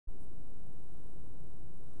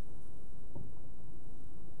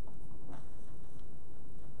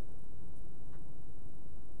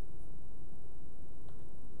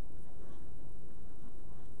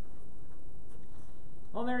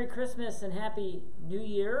Christmas and Happy New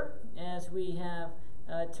Year as we have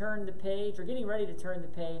turned the page, or getting ready to turn the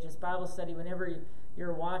page. This Bible study, whenever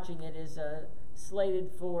you're watching it, is slated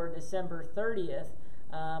for December 30th.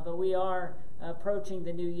 But we are approaching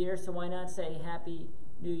the new year, so why not say Happy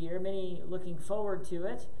New Year? Many looking forward to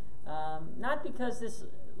it. Not because this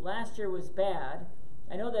last year was bad.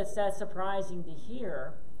 I know that's surprising to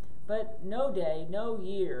hear, but no day, no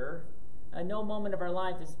year, no moment of our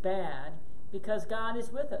life is bad, because God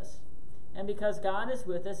is with us. And because God is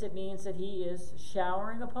with us, it means that He is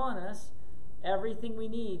showering upon us everything we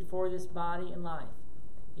need for this body and life.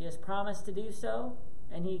 He has promised to do so,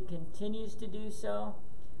 and He continues to do so.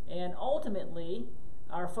 And ultimately,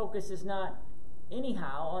 our focus is not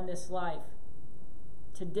anyhow on this life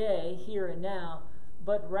today, here and now,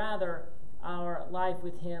 but rather our life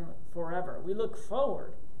with Him forever. We look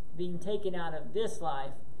forward to being taken out of this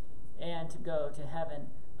life and to go to heaven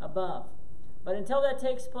above. But until that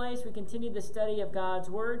takes place, we continue the study of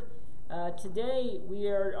God's Word. Today we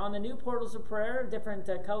are on the new Portals of Prayer, a different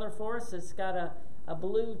color for us. It's got a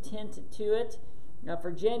blue tint to it.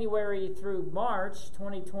 For January through March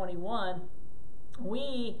 2021,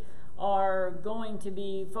 we are going to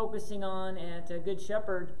be focusing on at Good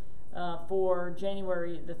Shepherd for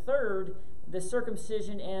January the 3rd, the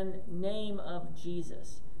circumcision and name of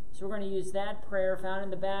Jesus. So we're going to use that prayer found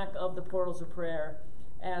in the back of the Portals of Prayer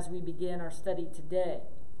as we begin our study today.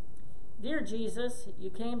 Dear Jesus,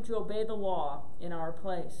 you came to obey the law in our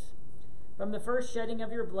place. From the first shedding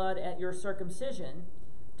of your blood at your circumcision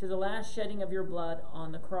to the last shedding of your blood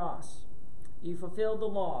on the cross, you fulfilled the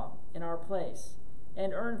law in our place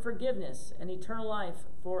and earned forgiveness and eternal life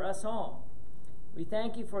for us all. We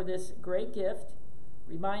thank you for this great gift.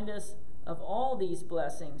 Remind us of all these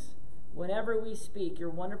blessings whenever we speak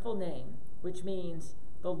your wonderful name, which means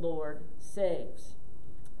the Lord saves.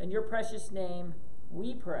 In your precious name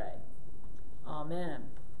we pray. Amen.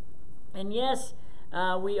 And yes,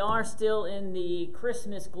 we are still in the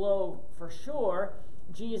Christmas glow for sure.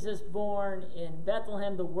 Jesus born in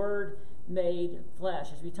Bethlehem, the Word made flesh,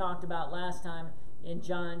 as we talked about last time in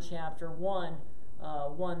John chapter 1,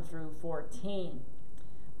 1 through 14.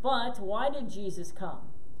 But why did Jesus come?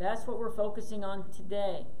 That's what we're focusing on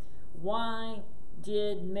today. Why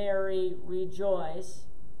did Mary rejoice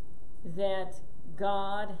that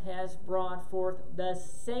God has brought forth the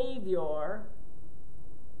Savior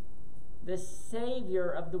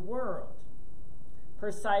of the world?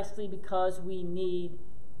 Precisely because we need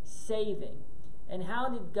saving. And how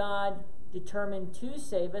did God determine to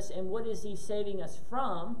save us, and what is He saving us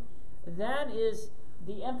from? That is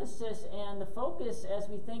the emphasis and the focus as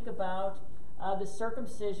we think about the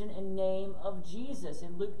circumcision and name of Jesus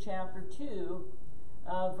in Luke chapter 2,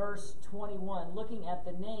 verse 21, looking at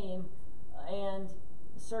the name and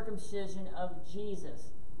circumcision of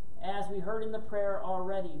Jesus. As we heard in the prayer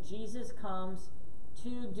already, Jesus comes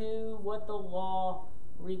to do what the law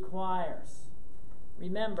requires.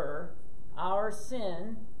 Remember, our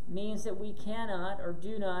sin means that we cannot or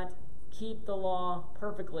do not keep the law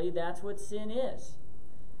perfectly. That's what sin is.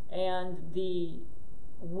 And the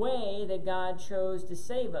way that God chose to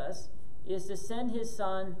save us is to send His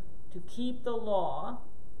Son to keep the law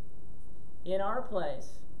in our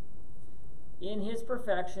place, in His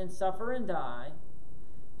perfection, suffer and die,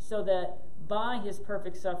 so that by His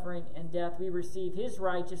perfect suffering and death we receive His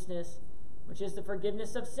righteousness, which is the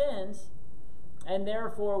forgiveness of sins, and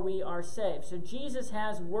therefore we are saved. So Jesus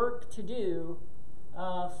has work to do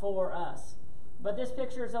for us. But this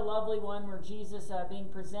picture is a lovely one where Jesus being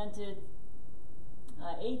presented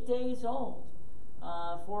 8 days old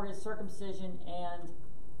for His circumcision and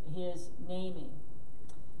His naming.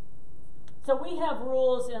 So we have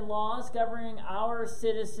rules and laws governing our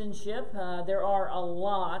citizenship. There are a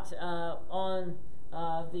lot on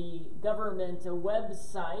the government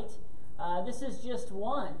website. This is just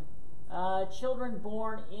one. Children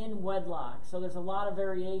born in wedlock. So there's a lot of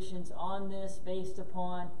variations on this based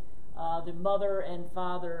upon the mother and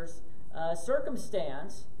father's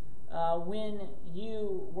circumstance when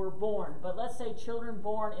you were born. But let's say children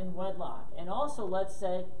born in wedlock. And also let's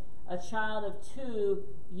say a child of 2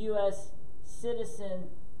 U.S. citizen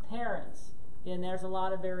parents. Again, there's a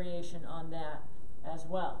lot of variation on that as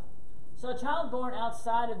well. So a child born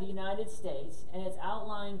outside of the United States and its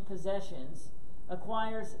outlying possessions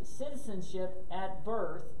acquires citizenship at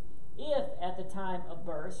birth if at the time of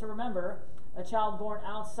birth. So remember, a child born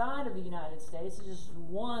outside of the United States is just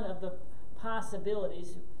one of the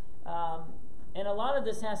possibilities. And a lot of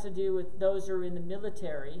this has to do with those who are in the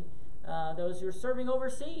military, those who are serving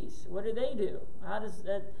overseas. What do? How does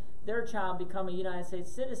their child become a United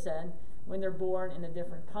States citizen when they're born in a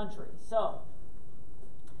different country? So,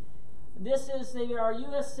 They are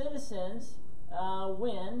U.S. citizens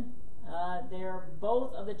when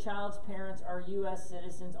both of the child's parents are U.S.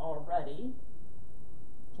 citizens already.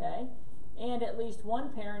 Okay? And at least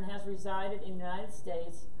one parent has resided in the United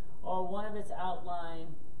States or one of its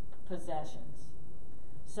outlying possessions.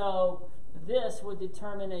 So this would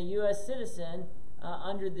determine a U.S. citizen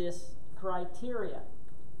under this criteria.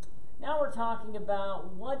 Now we're talking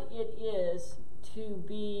about what it is to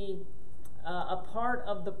be a part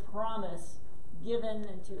of the promise given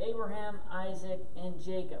to Abraham, Isaac, and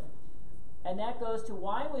Jacob. And that goes to,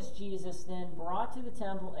 why was Jesus then brought to the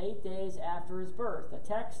temple 8 days after his birth? The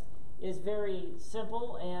text is very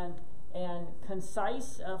simple and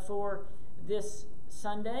concise for this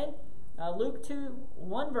Sunday. Luke 2,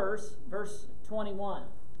 one verse 21.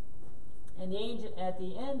 And at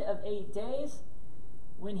the end of 8 days,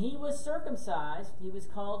 when he was circumcised, he was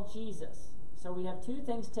called Jesus. So we have two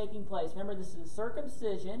things taking place. Remember, this is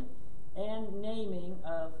circumcision and naming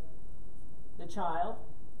of the child.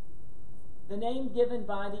 The name given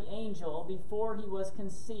by the angel before he was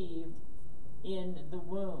conceived in the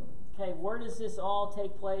womb. Okay, where does this all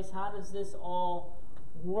take place? How does this all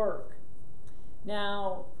work?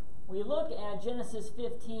 Now, we look at Genesis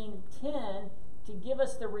 15:10 to give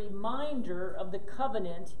us the reminder of the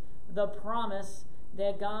covenant, the promise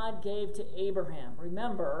that God gave to Abraham.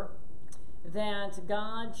 Remember that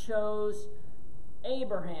God chose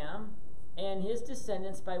Abraham and his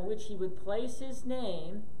descendants by which he would place his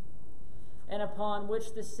name and upon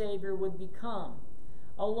which the Savior would become.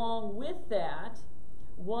 Along with that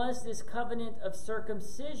was this covenant of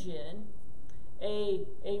circumcision, a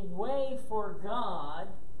way for God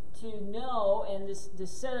to know and to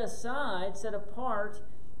set apart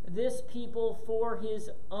this people for his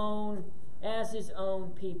own, as his own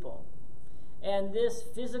people. And this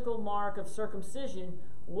physical mark of circumcision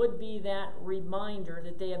would be that reminder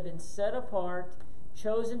that they have been set apart,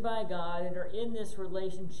 chosen by God, and are in this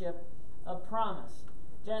relationship of promise.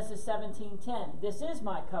 Genesis 17:10, this is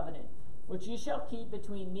my covenant, which you shall keep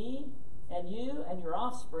between me and you and your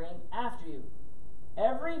offspring after you.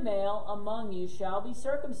 Every male among you shall be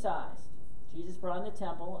circumcised. Jesus brought in the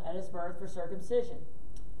temple at his birth for circumcision.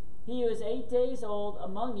 He who is 8 days old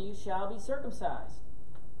among you shall be circumcised.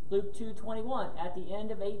 Luke 2:21, at the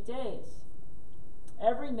end of 8 days.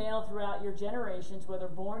 Every male throughout your generations, whether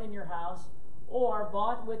born in your house or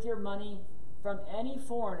bought with your money from any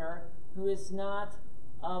foreigner who is not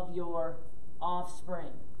of your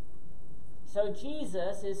offspring. So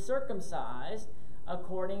Jesus is circumcised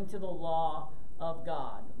according to the law of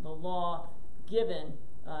God, the law given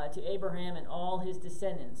to Abraham and all his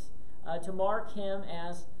descendants, to mark him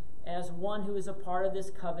as one who is a part of this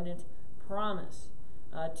covenant promise,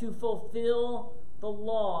 to fulfill the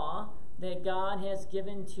law that God has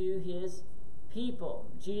given to his people.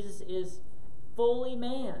 Jesus is fully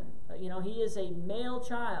man. He is a male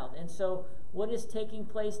child, and so what is taking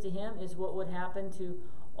place to him is what would happen to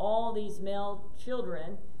all these male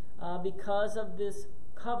children because of this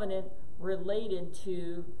covenant related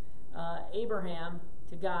to Abraham,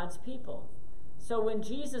 to God's people. So when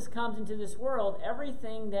Jesus comes into this world,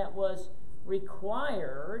 everything that was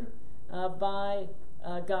required by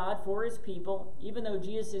God for his people, even though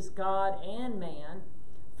Jesus is God and man,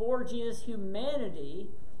 for Jesus' humanity,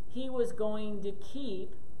 he was going to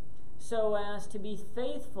keep so as to be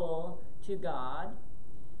faithful to God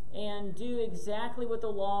and do exactly what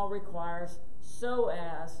the law requires so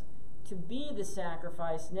as to be the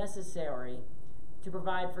sacrifice necessary to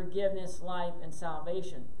provide forgiveness, life, and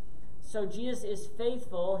salvation. So Jesus is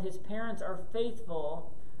faithful. His parents are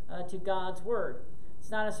faithful to God's word. It's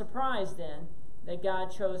not a surprise then that God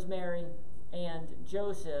chose Mary and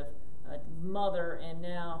Joseph, mother, and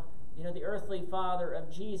now the earthly father of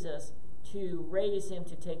Jesus, to raise him,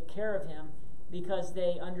 to take care of him, because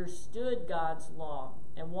they understood God's law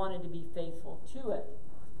and wanted to be faithful to it.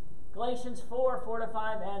 Galatians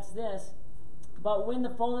 4:4-5 adds this, but when the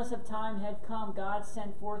fullness of time had come, God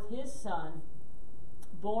sent forth his Son,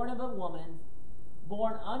 born of a woman,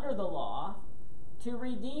 born under the law, to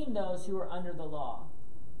redeem those who are under the law,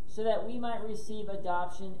 so that we might receive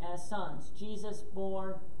adoption as sons. Jesus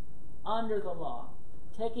born under the law,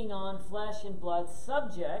 taking on flesh and blood,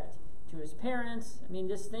 subject to his parents.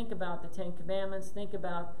 Just think about the Ten Commandments. Think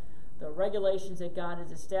about the regulations that God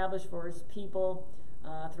has established for his people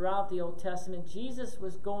throughout the Old Testament. Jesus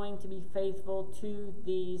was going to be faithful to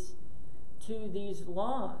these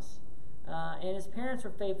laws, and his parents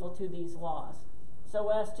were faithful to these laws, so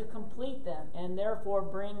as to complete them and therefore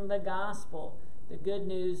bring the gospel, the good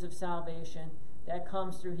news of salvation that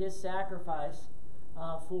comes through his sacrifice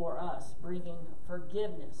for us, bringing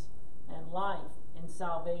forgiveness and life and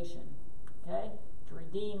salvation. okay, to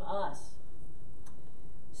redeem us.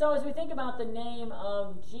 So as we think about the name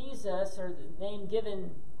of Jesus, or the name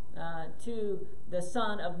given to the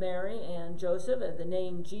son of Mary and Joseph, the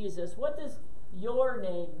name Jesus, what does your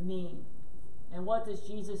name mean? And what does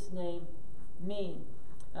Jesus' name mean?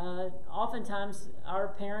 Oftentimes our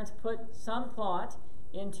parents put some thought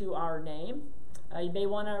into our name. You may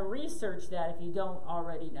want to research that if you don't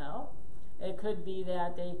already know. It could be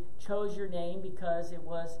that they chose your name because it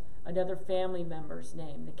was another family member's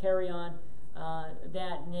name, to carry on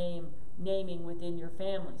that naming within your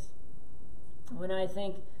families. When I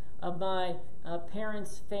think of my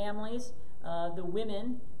parents' families, the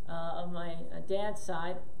women of my dad's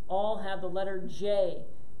side all have the letter J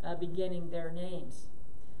beginning their names.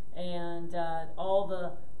 And all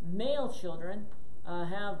the male children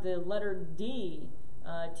have the letter D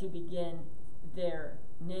to begin their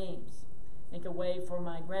names. Think a way for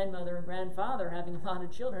my grandmother and grandfather, having a lot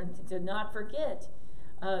of children, to not forget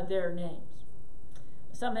their names.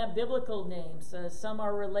 Some have biblical names. Some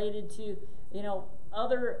are related to,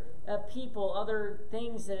 other people, other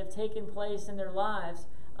things that have taken place in their lives.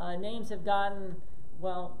 Names have gotten,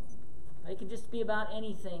 they can just be about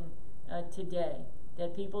anything today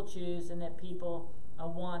that people choose and that people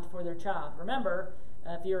want for their child. Remember,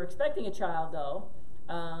 if you're expecting a child, though,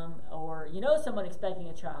 or you know someone expecting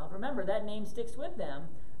a child, remember that name sticks with them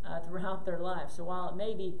throughout their life. So while it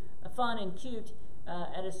may be fun and cute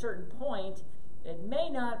at a certain point, it may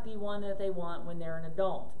not be one that they want when they're an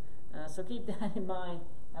adult. So keep that in mind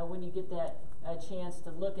when you get that chance to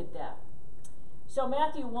look at that. So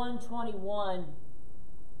Matthew 1:21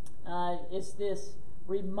 is this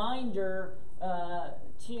reminder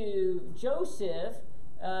to Joseph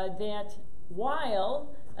that while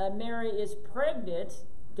Mary is pregnant,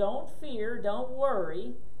 don't fear, don't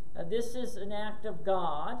worry. This is an act of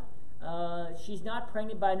God. She's not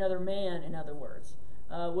pregnant by another man, in other words,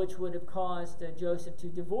 which would have caused Joseph to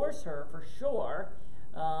divorce her for sure,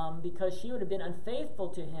 because she would have been unfaithful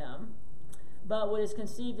to him. But what is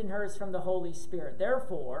conceived in her is from the Holy Spirit.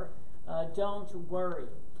 Therefore, don't worry.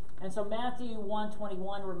 And so Matthew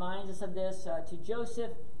 1:21 reminds us of this to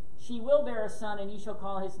Joseph. She will bear a son, and you shall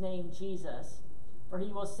call his name Jesus, for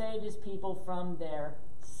he will save his people from their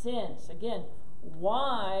sins. Again,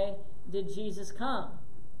 why did Jesus come?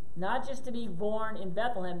 Not just to be born in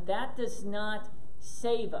Bethlehem. That does not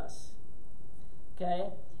save us.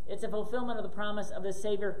 Okay? It's a fulfillment of the promise of the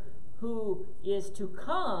Savior who is to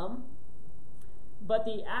come, but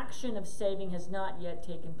the action of saving has not yet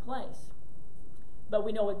taken place. But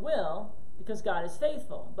we know it will, because God is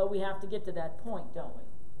faithful. But we have to get to that point, don't we?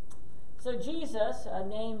 So Jesus, a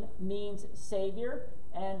name means Savior,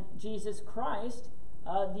 and Jesus Christ,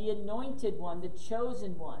 the anointed one, the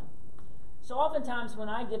chosen one. So oftentimes when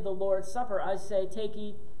I give the Lord's Supper, I say, take,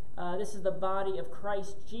 eat, this is the body of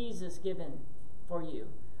Christ Jesus given for you.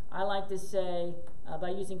 I like to say,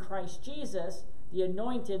 by using Christ Jesus, the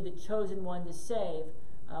anointed, the chosen one to save,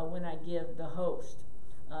 when I give the host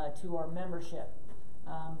to our membership.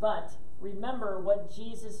 But remember what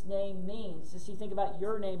Jesus' name means. Just you think about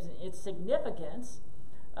your names and its significance.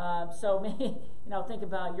 So maybe, think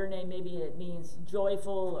about your name. Maybe it means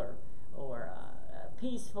joyful or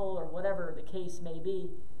peaceful, or whatever the case may be.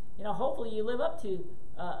 Hopefully you live up to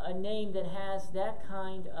a name that has that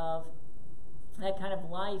kind of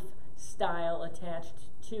lifestyle attached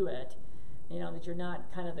to it. That you're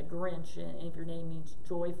not kind of the Grinch, and if your name means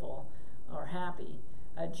joyful or happy.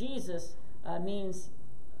 Jesus means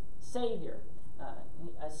Savior,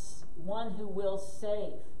 one who will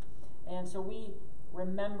save. And so we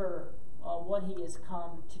remember what he has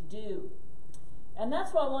come to do. And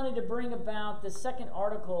that's why I wanted to bring about the second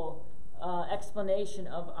article explanation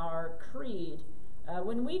of our creed.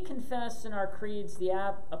 When we confess in our creeds the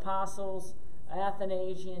Apostles',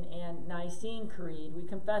 Athanasian, and Nicene Creed, we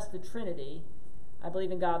confess the Trinity. I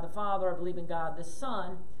believe in God the Father, I believe in God the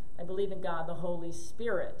Son, I believe in God the Holy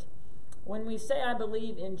Spirit. When we say I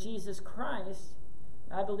believe in Jesus Christ,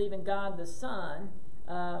 I believe in God the Son,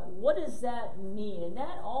 what does that mean? And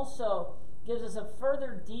that also gives us a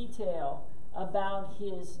further detail about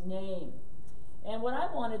his name. And what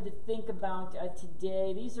I wanted to think about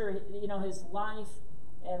today, these are his life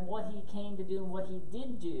and what he came to do and what he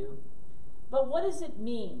did do. But what does it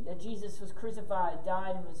mean that Jesus was crucified,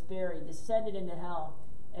 died, and was buried, descended into hell,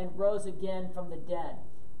 and rose again from the dead?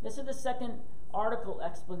 This is the second article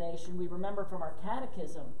explanation we remember from our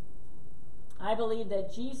catechism. I believe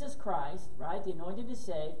that Jesus Christ, right, the anointed to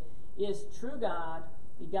save, is true God,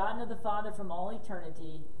 begotten of the Father from all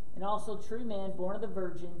eternity, and also true man, born of the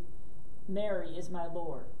Virgin. Mary is my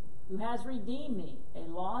Lord, who has redeemed me, a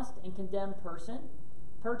lost and condemned person,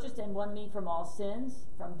 purchased and won me from all sins,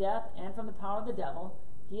 from death, and from the power of the devil.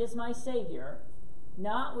 He is my Savior,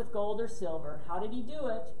 not with gold or silver. How did he do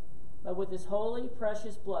it? But with his holy,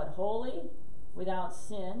 precious blood. Holy, without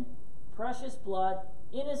sin. Precious blood,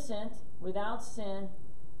 innocent, without sin,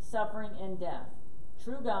 suffering, and death.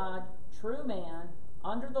 True God, true man,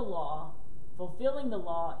 under the law, fulfilling the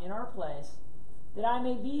law in our place, that I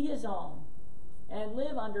may be his own, and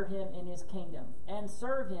live under him in his kingdom, and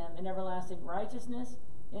serve him in everlasting righteousness,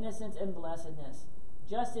 innocence, and blessedness,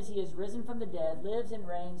 just as he is risen from the dead, lives and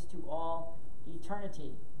reigns to all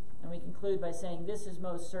eternity. And we conclude by saying this is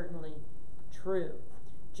most certainly true.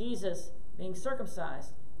 Jesus being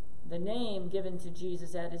circumcised, the name given to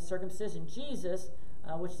Jesus at his circumcision, Jesus,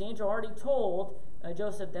 which the angel already told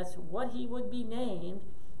Joseph that's what he would be named,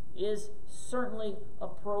 is certainly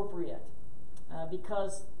appropriate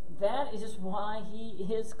because that is why he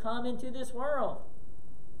is come into this world.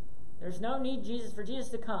 There's no need for Jesus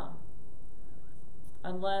to come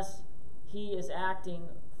unless he is acting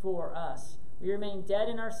for us. We remain dead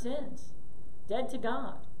in our sins, dead to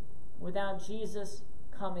God, without Jesus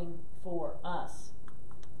coming for us.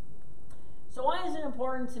 So why is it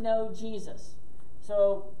important to know Jesus?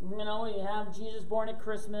 So, we have Jesus born at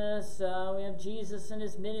Christmas, we have Jesus and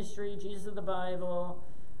his ministry, Jesus of the Bible.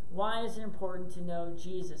 Why is it important to know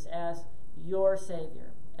Jesus as your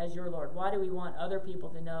Savior, as your Lord? Why do we want other people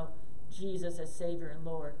to know Jesus as Savior and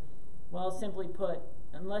Lord? Well, simply put,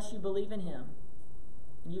 unless you believe in him,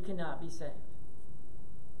 you cannot be saved.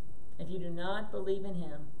 If you do not believe in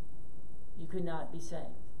him, you could not be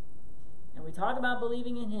saved. And we talk about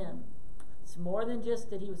believing in him. It's more than just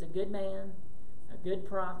that he was a good man, a good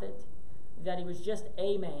prophet, that he was just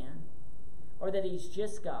a man, or that he's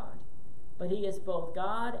just God. But he is both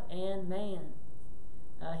God and man.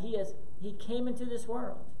 He came into this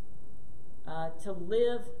world to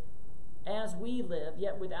live as we live,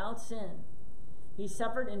 yet without sin. He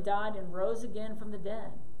suffered and died and rose again from the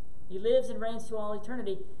dead. He lives and reigns to all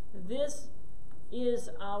eternity. This is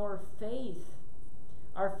our faith.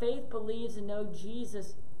 Our faith believes and knows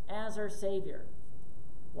Jesus as our Savior.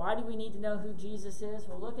 Why do we need to know who Jesus is?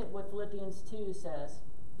 Well, look at what Philippians 2 says.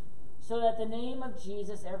 So that the name of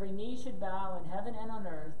Jesus, every knee should bow in heaven and on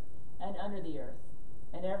earth and under the earth,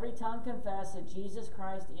 and every tongue confess that Jesus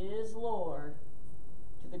Christ is Lord,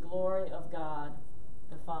 to the glory of God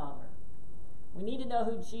the Father. We need to know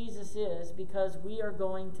who Jesus is because we are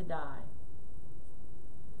going to die.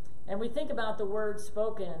 And we think about the words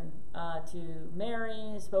spoken to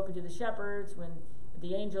Mary, spoken to the shepherds when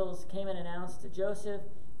the angels came and announced to Joseph,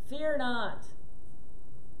 "Fear not.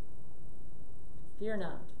 Fear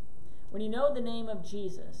not." When you know the name of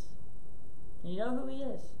Jesus, and you know who he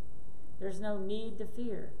is, there's no need to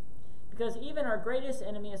fear. Because even our greatest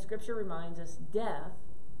enemy, as Scripture reminds us, death,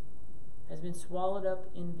 has been swallowed up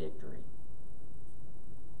in victory.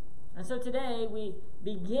 And so today we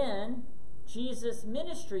begin Jesus'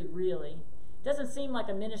 ministry, really. It doesn't seem like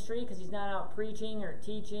a ministry because he's not out preaching or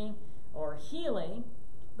teaching or healing,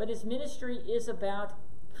 but his ministry is about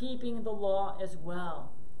keeping the law as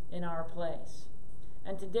well in our place.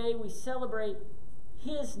 And today we celebrate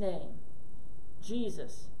his name,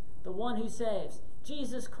 Jesus, the one who saves.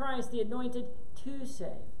 Jesus Christ, the anointed to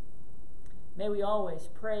save. May we always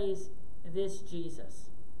praise this Jesus.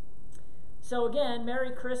 So again,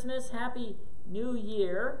 Merry Christmas, Happy New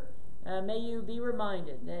Year. May you be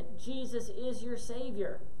reminded that Jesus is your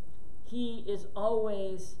Savior. He is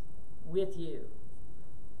always with you.